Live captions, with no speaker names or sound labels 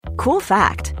Cool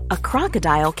fact, a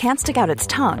crocodile can't stick out its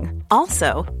tongue.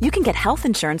 Also, you can get health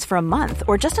insurance for a month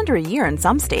or just under a year in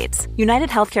some states. United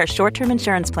Healthcare short-term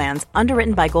insurance plans,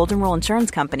 underwritten by Golden Rule Insurance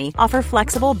Company, offer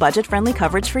flexible, budget-friendly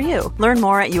coverage for you. Learn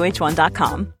more at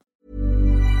uh1.com.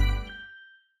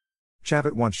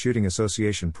 Chavit wants Shooting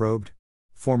Association probed.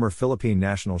 Former Philippine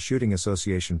National Shooting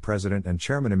Association President and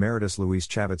Chairman Emeritus Luis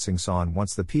Chavit Singson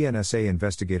wants the PNSA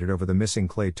investigated over the missing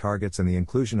clay targets and the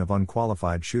inclusion of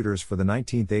unqualified shooters for the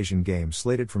 19th Asian Games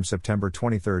slated from September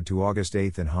 23 to August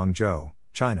 8 in Hangzhou,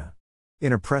 China.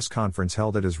 In a press conference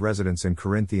held at his residence in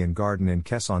Corinthian Garden in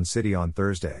Quezon City on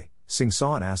Thursday,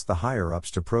 Singson asked the higher-ups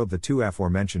to probe the two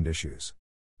aforementioned issues.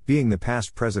 Being the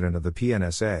past president of the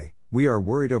PNSA, we are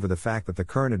worried over the fact that the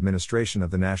current administration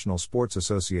of the National Sports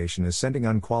Association is sending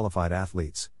unqualified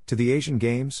athletes to the Asian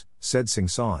Games, said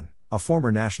Singson, a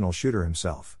former national shooter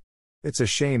himself. It's a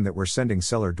shame that we're sending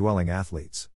cellar-dwelling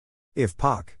athletes. If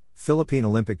POC, Philippine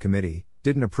Olympic Committee,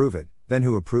 didn't approve it, then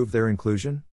who approved their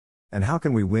inclusion? And how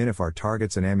can we win if our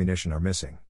targets and ammunition are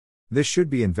missing? This should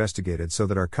be investigated so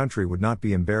that our country would not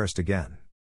be embarrassed again.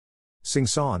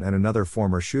 Singson and another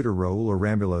former shooter Raul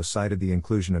Arambulo cited the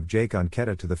inclusion of Jake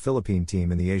Onqueta to the Philippine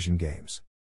team in the Asian Games.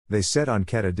 They said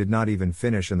Onqueta did not even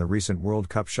finish in the recent World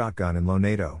Cup shotgun in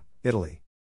Loneto, Italy.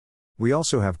 We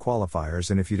also have qualifiers,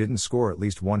 and if you didn't score at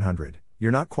least 100,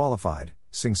 you're not qualified,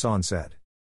 Singson said.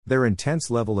 Their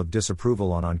intense level of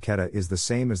disapproval on Onqueta is the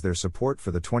same as their support for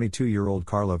the 22-year-old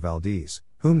Carlo Valdez,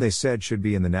 whom they said should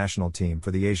be in the national team for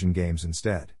the Asian Games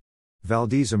instead.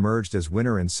 Valdez emerged as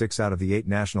winner in 6 out of the 8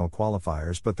 national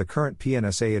qualifiers, but the current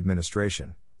PNSA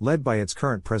administration, led by its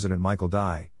current president Michael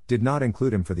Dai, did not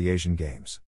include him for the Asian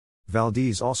Games.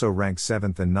 Valdez also ranked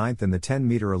 7th and 9th in the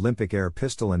 10-meter Olympic air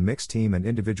pistol and mixed team and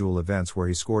individual events, where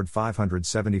he scored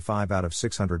 575 out of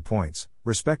 600 points,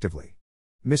 respectively.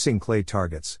 Missing clay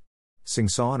targets.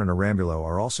 Singson and Arambulo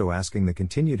are also asking the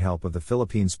continued help of the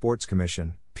Philippine Sports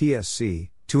Commission, PSC,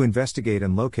 to investigate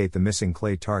and locate the missing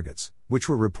clay targets, which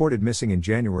were reported missing in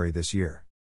January this year.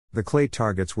 The clay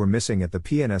targets were missing at the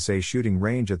PNSA shooting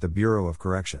range at the Bureau of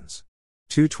Corrections.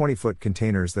 2 20-foot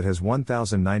containers that has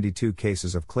 1,092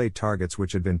 cases of clay targets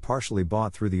which had been partially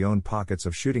bought through the own pockets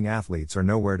of shooting athletes are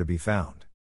nowhere to be found.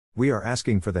 We are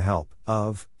asking for the help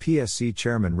of PSC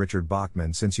Chairman Richard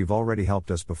Bachman, since you've already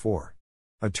helped us before.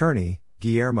 Attorney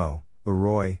Guillermo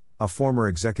Uroy, a former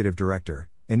executive director,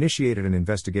 initiated an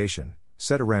investigation,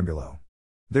 said Arambulo.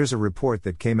 There's a report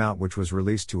that came out which was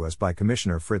released to us by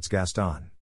Commissioner Fritz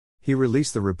Gaston. He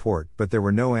released the report, but there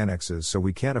were no annexes, so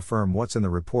we can't affirm what's in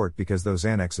the report because those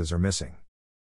annexes are missing.